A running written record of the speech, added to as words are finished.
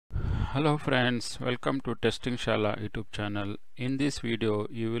Hello friends, welcome to TestingShala YouTube channel. In this video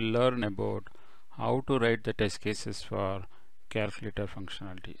you will learn about how to write the test cases for calculator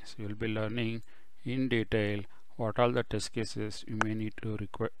functionality. So you will be learning in detail what all the test cases you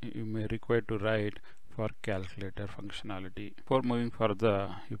may require to write for calculator functionality. Before moving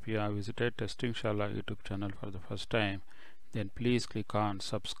further, if you have visited TestingShala YouTube channel for the first time, then please click on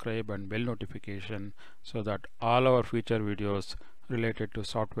subscribe and bell notification so that all our future videos related to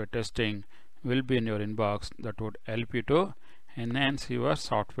software testing will be in your inbox. That would help you to enhance your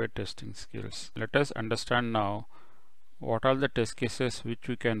software testing skills. Let us understand now what are the test cases which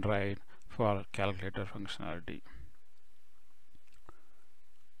we can write for calculator functionality.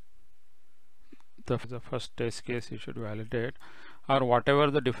 The first test case you should validate or whatever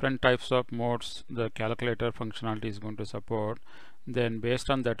the different types of modes the calculator functionality is going to support. Then based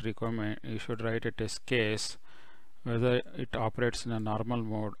on that requirement you should write a test case whether it operates in a normal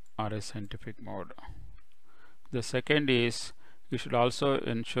mode or a scientific mode. The second is you should also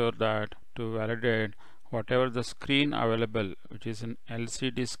ensure that to validate whatever the screen available, which is an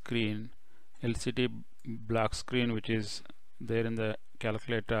LCD screen, LCD black screen which is there in the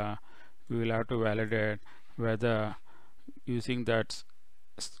calculator, we will have to validate whether using that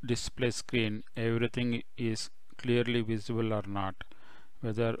display screen everything is clearly visible or not,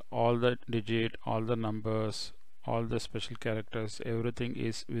 whether all the digit, all the numbers, all the special characters, everything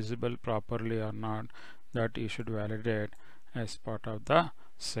is visible properly or not. That you should validate as part of the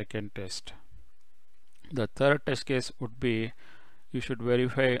second test. The third test case would be you should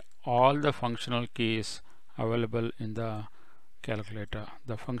verify all the functional keys available in the calculator.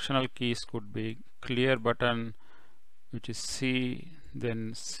 The functional keys could be clear button, which is C,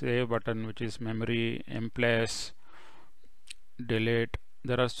 then save button, which is memory, M+, delete.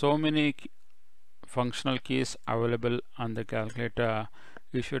 There are so many functional keys available on the calculator.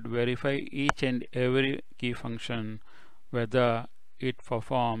 You should verify each and every key function whether it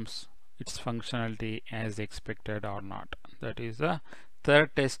performs its functionality as expected or not. That is the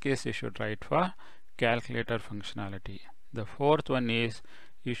third test case you should write for calculator functionality. The fourth one is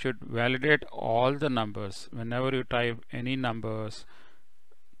you should validate all the numbers. Whenever you type any numbers,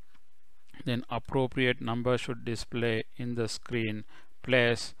 then appropriate number should display in the screen,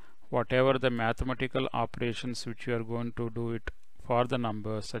 plus whatever the mathematical operations which you are going to do it for the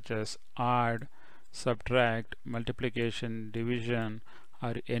numbers, such as add, subtract, multiplication, division,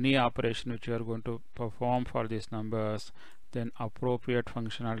 or any operation which you are going to perform for these numbers, then appropriate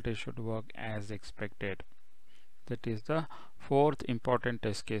functionality should work as expected. That is the fourth important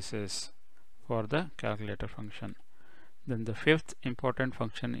test cases for the calculator function. Then the fifth important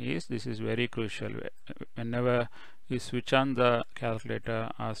function is, this is very crucial, whenever you switch on the calculator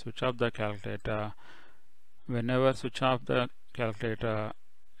or switch off the calculator, whenever switch off the calculator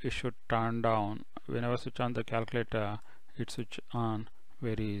it should turn down. Whenever switch on the calculator it switch on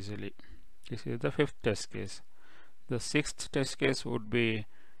very easily. This is the fifth test case. The sixth test case would be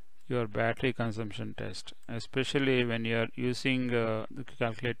your battery consumption test. Especially when you are using the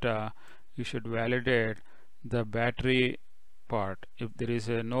calculator, you should validate the battery part. If there is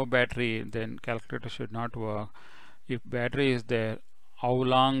no battery, then calculator should not work. If battery is there, how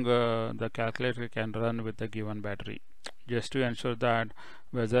long the calculator can run with the given battery, just to ensure that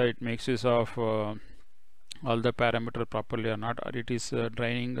whether it makes use of all the parameter properly or not, or it is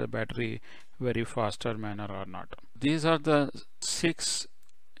draining the battery very faster manner or not. These are the 6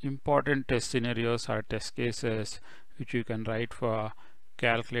 important test scenarios or test cases which you can write for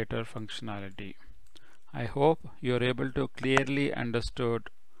calculator functionality. I hope you are able to clearly understood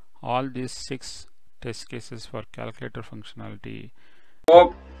all these 6 test cases for calculator functionality.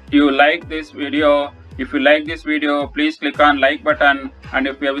 Hope you like this video. If you like this video, please click on like button, and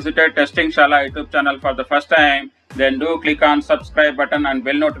if you have visited TestingShala YouTube channel for the first time, then do click on subscribe button and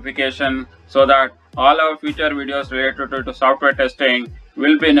bell notification so that all our future videos related to software testing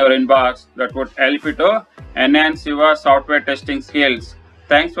will be in your inbox. That would help you to enhance your software testing skills.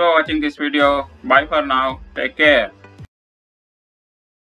 Thanks for watching this video. Bye for now. Take care.